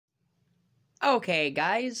Okay,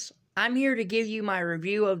 guys, I'm here to give you my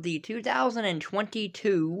review of the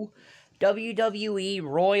 2022 WWE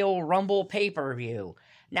Royal Rumble pay-per-view.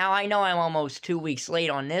 Now, I know I'm almost 2 weeks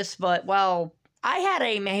late on this, but, well, I had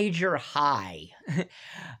a major high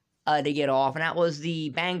to get off, and that was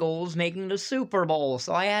the Bengals making the Super Bowl,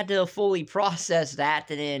 so I had to fully process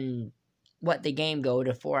that and then let the game go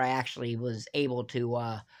before I actually was able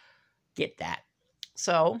to get that.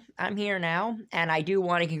 So, I'm here now, and I do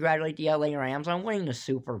want to congratulate the LA Rams on winning the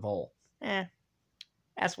Super Bowl.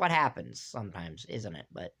 That's what happens sometimes, isn't it?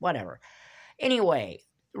 But whatever. Anyway,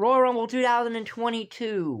 Royal Rumble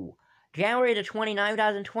 2022, January the 29th,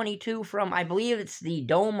 2022, from, I believe it's the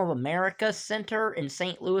Dome of America Center in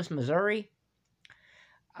St. Louis, Missouri.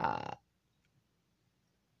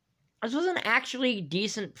 This was an actually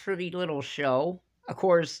decent, pretty little show. Of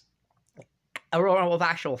course, a Royal Rumble with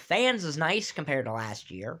actual fans is nice compared to last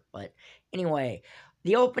year. But anyway,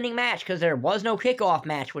 the opening match, because there was no kickoff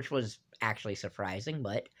match, which was actually surprising.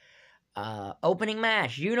 But opening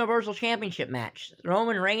match, Universal Championship match,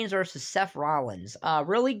 Roman Reigns versus Seth Rollins.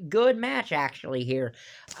 Really good match, actually, here.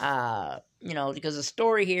 You know, because the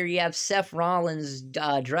story here, you have Seth Rollins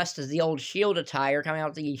dressed as the old Shield attire, coming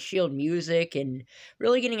out with the Shield music, and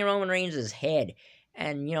really getting in Roman Reigns' head.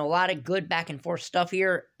 And, you know, a lot of good back-and-forth stuff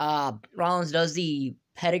here. Rollins does the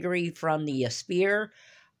pedigree from the spear,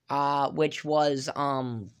 which was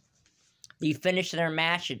the finish of their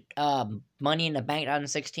match at Money in the Bank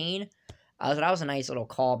 2016. So that was a nice little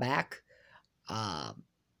callback.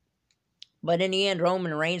 But in the end,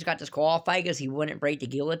 Roman Reigns got disqualified because he wouldn't break the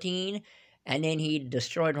guillotine. And then he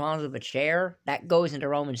destroyed Rollins with a chair. That goes into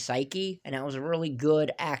Roman's psyche. And that was a really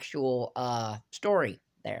good actual story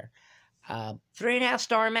there.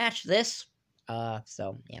 3.5-star match, this.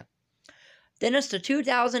 So, yeah. Then it's the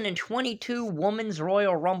 2022 Women's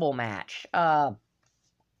Royal Rumble match.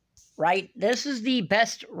 Right? This is the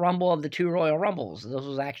best Rumble of the two Royal Rumbles. This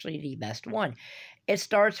was actually the best one. It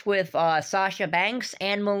starts with Sasha Banks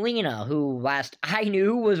and Melina, who last I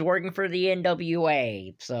knew was working for the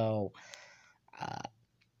NWA. So,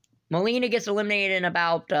 Melina gets eliminated in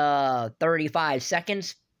about 35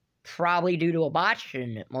 seconds. Probably due to a botch,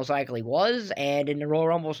 and it most likely was. And in the Royal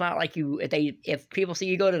Rumble, it's not like you, if people see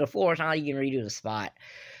you go to the floor, it's not like you can redo the spot.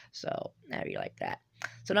 So, that'd be like that.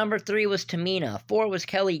 So, number 3 was Tamina. 4 was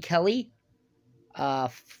Kelly.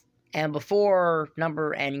 And before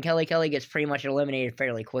and Kelly gets pretty much eliminated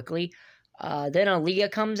fairly quickly. Then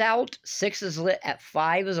Ailyah comes out. 6 is at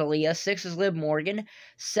 5 is Ailyah. 6 is Liv Morgan.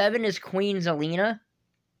 7 is Queen Zelina.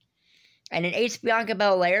 And in 8's Bianca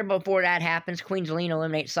Belair. Before that happens, Queen Zelina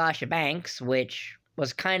eliminates Sasha Banks, which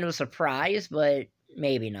was kind of a surprise, but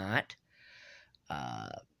maybe not.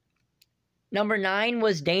 Number 9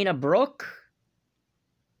 was Dana Brooke.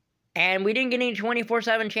 And we didn't get any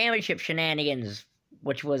 24/7 championship shenanigans,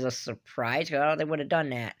 which was a surprise, because I thought they would have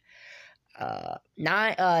done that.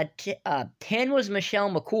 10 was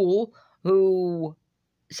Michelle McCool, who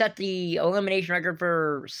set the elimination record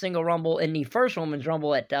for single Rumble in the first Women's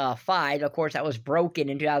Rumble at 5. Of course, that was broken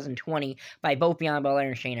in 2020 by both Bianca Belair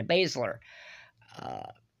and Shayna Baszler.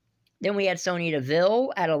 Then we had Sonya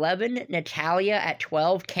DeVille at 11, Natalya at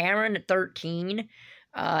 12, Karen at 13,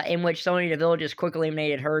 in which Sonya DeVille just quickly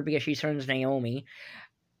eliminated her because she turns Naomi.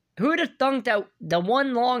 Who would have thunk that the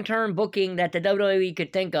one long-term booking that the WWE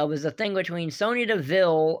could think of is the thing between Sonya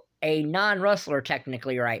Deville, a non-wrestler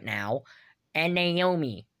technically right now, and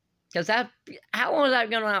Naomi. Because how long is that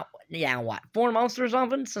going on? Yeah, what, 4 months or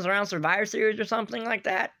something? Since around Survivor Series or something like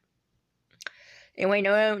that? Anyway,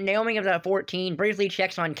 Naomi comes out at 14, briefly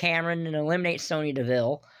checks on Cameron and eliminates Sonya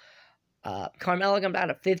Deville. Carmella comes out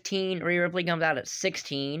at 15, Rhea Ripley comes out at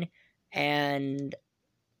 16, and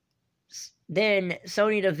then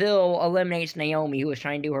Sonya Deville eliminates Naomi, who was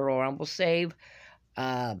trying to do her Royal Rumble save.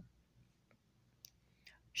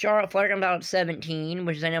 Charlotte Flair comes out at 17,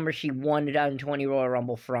 which is the number she won the 2020 Royal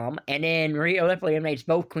Rumble from. And then Rhea Ripley eliminates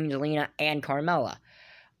both Queen Zelina and Carmella.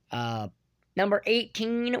 Number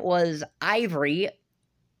 18 was Ivory,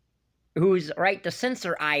 who's the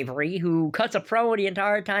censor Ivory, who cuts a promo the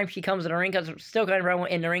entire time she comes in the ring, still cutting a promo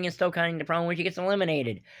in the ring and still cutting the promo when she gets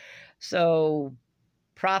eliminated. So,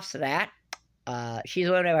 props to that. She's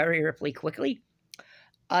eliminated by Rhea Ripley quickly.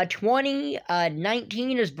 19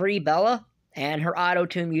 is Brie Bella, and her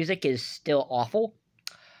auto-tune music is still awful.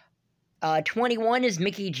 21 is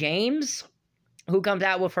Mickie James, who comes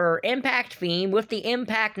out with her Impact theme with the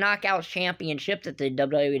Impact Knockouts Championship that the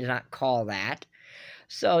WWE does not call that.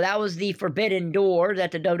 So that was the forbidden door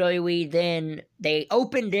that the WWE then, they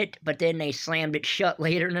opened it, but then they slammed it shut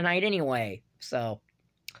later in the night anyway. So,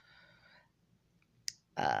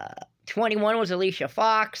 21 was Alicia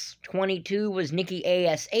Fox. 22 was Nikki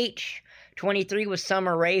A.S.H. 23 was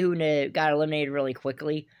Summer Rae, who got eliminated really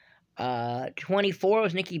quickly. 24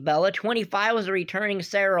 was Nikki Bella. 25 was a returning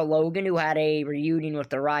Sarah Logan, who had a reunion with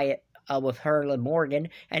the Riot with her, Liv Morgan.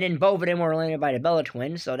 And then both of them were eliminated by the Bella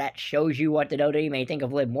Twins, so that shows you what the WWE may think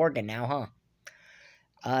of Liv Morgan now,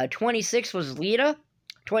 huh? 26 was Lita.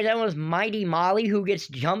 27 was Mighty Molly, who gets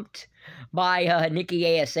jumped by Nikki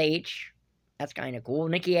A.S.H. That's kind of cool.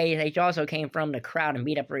 Nikki A.S.H. also came from the crowd and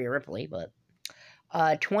beat up Rhea Ripley, but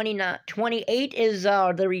 28 is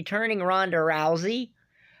the returning Ronda Rousey.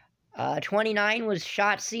 29 was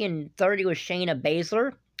Shotzi, and 30 was Shayna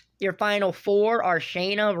Baszler. Your final four are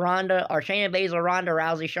Shayna Baszler, Ronda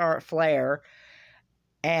Rousey, Charlotte Flair,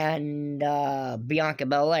 and Bianca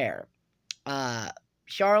Belair.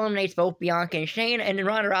 Charlotte eliminates both Bianca and Shayna, and then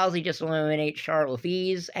Ronda Rousey just eliminates Charlotte with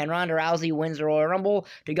ease, and Ronda Rousey wins the Royal Rumble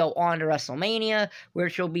to go on to WrestleMania, where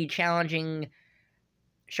she'll be challenging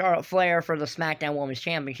Charlotte Flair for the SmackDown Women's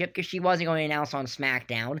Championship, because she wasn't going to announce on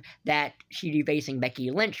SmackDown that she'd be facing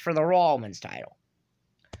Becky Lynch for the Raw Women's title.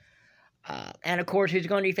 And of course, who's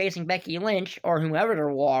going to be facing Becky Lynch, or whoever the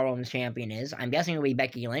Raw Women's Champion is? I'm guessing it'll be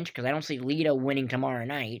Becky Lynch, because I don't see Lita winning tomorrow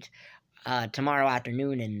night, tomorrow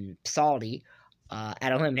afternoon in Saudi,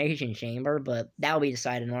 at Elimination Chamber, but that'll be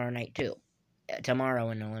decided tomorrow night too. Tomorrow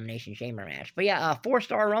in the Elimination Chamber match. But yeah,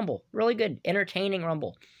 4-star Rumble. Really good, entertaining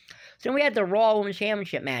Rumble. So then we had the Raw Women's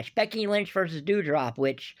Championship match. Becky Lynch versus Doudrop,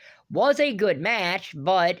 which was a good match,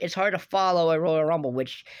 but it's hard to follow a Royal Rumble,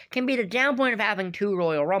 which can be the down point of having 2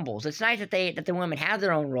 Royal Rumbles. It's nice that the women have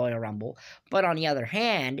their own Royal Rumble, but on the other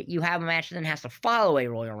hand, you have a match that then has to follow a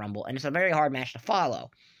Royal Rumble, and it's a very hard match to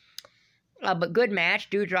follow. But good match.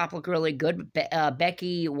 Doudrop looked really good.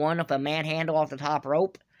 Becky won with a manhandle off the top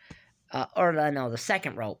rope. The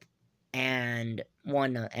second rope. And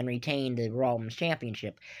won and retained the Raw Women's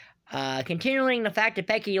Championship. Continuing the fact that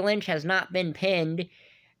Becky Lynch has not been pinned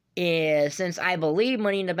since, I believe,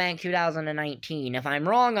 Money in the Bank 2019. If I'm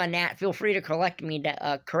wrong on that, feel free to correct me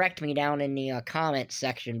down in the comments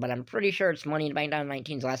section. But I'm pretty sure it's Money in the Bank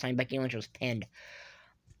 2019 is the last time Becky Lynch was pinned.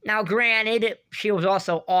 Now, granted, she was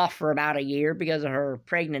also off for about a year because of her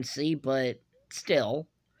pregnancy, but still.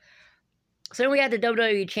 So then we had the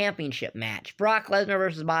WWE Championship match. Brock Lesnar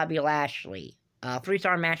versus Bobby Lashley.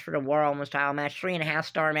 3-star match for the Royal Rumble title match.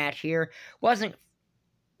 3.5-star match here. Wasn't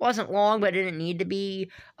long, but it didn't need to be.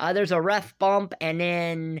 There's a ref bump, and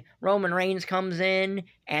then Roman Reigns comes in,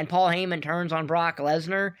 and Paul Heyman turns on Brock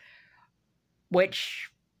Lesnar, which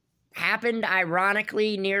happened,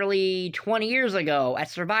 ironically, nearly 20 years ago at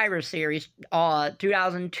Survivor Series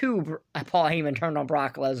 2002. Paul Heyman turned on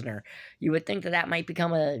Brock Lesnar. You would think that might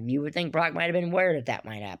become you would think Brock might have been aware that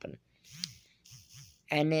might happen.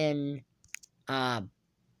 And then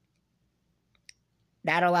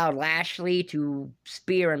that allowed Lashley to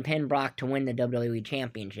spear and pin Brock to win the WWE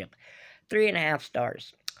Championship. 3.5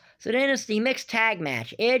 stars. So then it's the mixed tag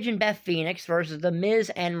match. Edge and Beth Phoenix versus The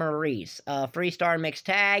Miz and Maurice. 3-star mixed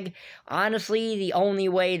tag. Honestly, the only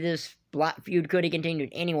way this feud could have continued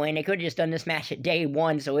anyway, and they could have just done this match at day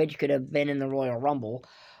 1, so Edge could have been in the Royal Rumble.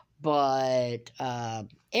 But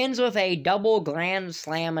ends with a double Grand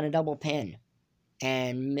Slam and a double pin.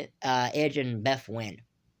 And Edge and Beth win.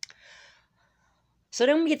 So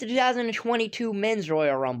then we get the 2022 Men's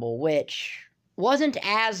Royal Rumble, which wasn't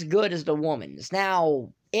as good as the Women's.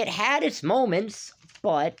 Now, it had its moments,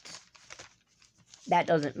 but that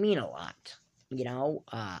doesn't mean a lot, you know?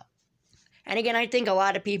 And again, I think a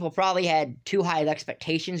lot of people probably had too high of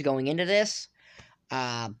expectations going into this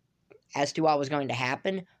as to what was going to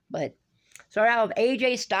happen. But started out with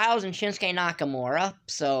AJ Styles and Shinsuke Nakamura.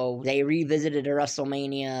 So they revisited a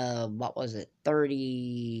WrestleMania,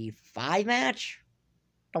 35 match?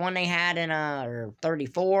 The one they had in, or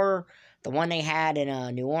 34, the one they had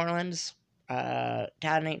in New Orleans.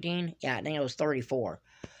 2018? Yeah, I think it was 34.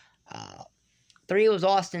 3 was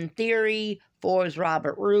Austin Theory. 4 was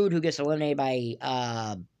Robert Roode, who gets eliminated by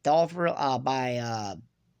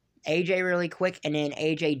AJ really quick, and then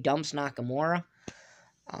AJ dumps Nakamura.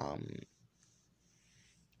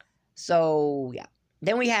 So, yeah.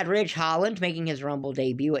 Then we had Ridge Holland making his Rumble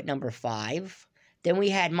debut at number 5. Then we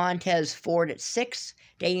had Montez Ford at 6.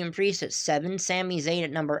 Damian Priest at 7. Sami Zayn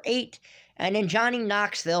at number 8. And then Johnny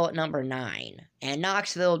Knoxville at number 9. And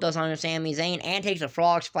Knoxville does on Sami Zayn and takes a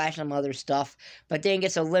frog splash and some other stuff, but then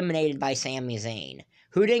gets eliminated by Sami Zayn,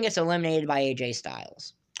 who then gets eliminated by AJ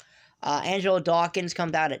Styles. Angelo Dawkins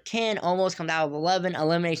comes out at 10, almost comes out of 11,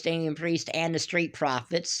 eliminates Damian Priest and the Street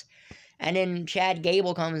Profits. And then Chad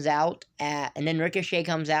Gable comes out and then Ricochet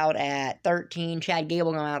comes out at 13. Chad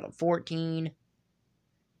Gable comes out at 14.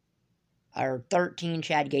 or 13.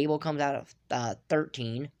 Chad Gable comes out of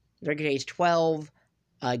 13. Ricochet's 12.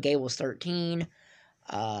 Gable's 13.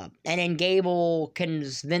 And then Gable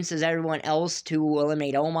convinces everyone else to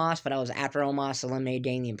eliminate Omos, but that was after Omos eliminated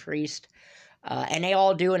Damian Priest. And they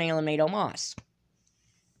all do, and they eliminate Omos.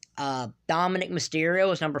 Dominic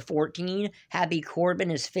Mysterio is number 14. Happy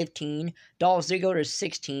Corbin is 15. Dolph Ziggler is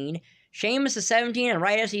 16. Sheamus is 17, and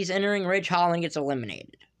right as he's entering, Ridge Holland gets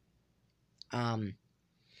eliminated.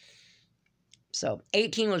 So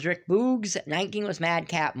 18 was Rick Boogs. 19 was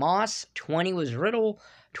Madcap Moss. 20 was Riddle.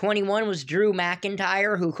 21 was Drew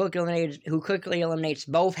McIntyre, who quickly eliminates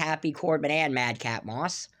both Happy Corbin and Madcap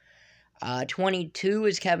Moss. 22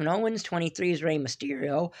 is Kevin Owens. 23 is Rey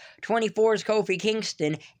Mysterio. 24 is Kofi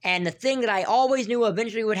Kingston. And the thing that I always knew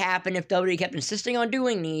eventually would happen if WWE kept insisting on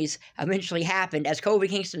doing these eventually happened, as Kofi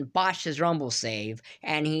Kingston botched his Rumble save,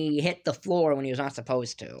 and he hit the floor when he was not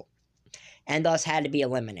supposed to, and thus had to be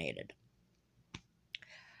eliminated.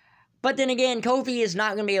 But then again, Kofi is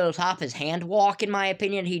not going to be able to top his hand walk, in my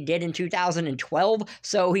opinion. He did in 2012,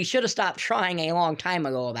 so he should have stopped trying a long time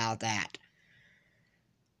ago about that.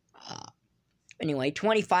 Anyway,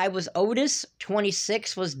 25 was Otis.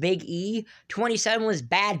 26 was Big E. 27 was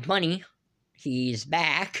Bad Bunny. He's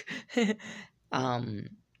back.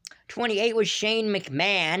 28 was Shane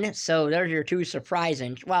McMahon, so there's your two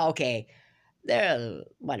surprising. Well, okay.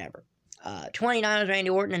 Whatever. 29 was Randy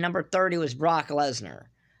Orton, and number 30 was Brock Lesnar.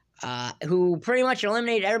 Who pretty much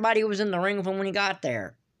eliminated everybody who was in the ring from when he got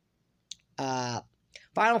there.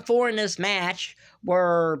 Final four in this match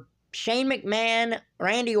were Shane McMahon,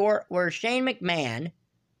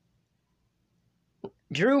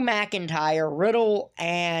 Drew McIntyre, Riddle,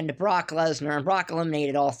 and Brock Lesnar. And Brock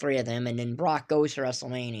eliminated all three of them, and then Brock goes to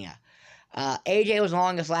WrestleMania. AJ was the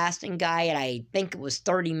longest lasting guy, and I think it was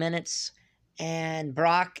 30 minutes. And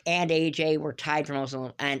Brock and AJ were tied for most,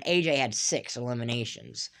 and AJ had 6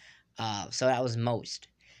 eliminations. So that was most.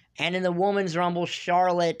 And in the Women's Rumble,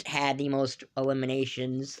 Charlotte had the most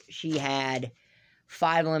eliminations. She had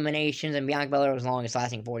 5 eliminations, and Bianca Belair was the longest,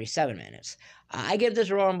 lasting 47 minutes. I give this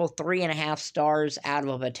Royal Rumble 3.5 stars out of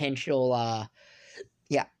a potential,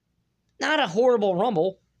 not a horrible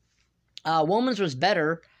Rumble. Women's was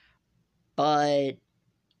better, but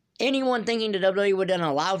anyone thinking that WWE would then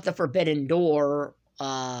allow the Forbidden Door,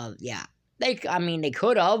 they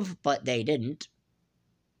could have, but they didn't.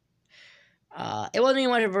 It wasn't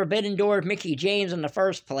even much of a Forbidden Door of Mickie James in the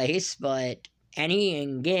first place,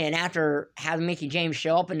 again, after having Mickie James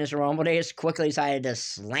show up in this Rumble, they just quickly decided to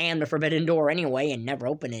slam the Forbidden Door anyway and never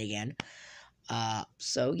open it again.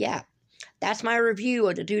 That's my review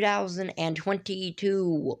of the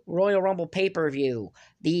 2022 Royal Rumble pay-per-view.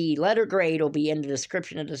 The letter grade will be in the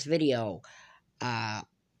description of this video,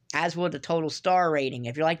 as will the total star rating.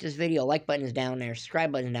 If you like this video, like button is down there,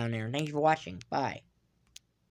 subscribe button is down there. Thank you for watching. Bye.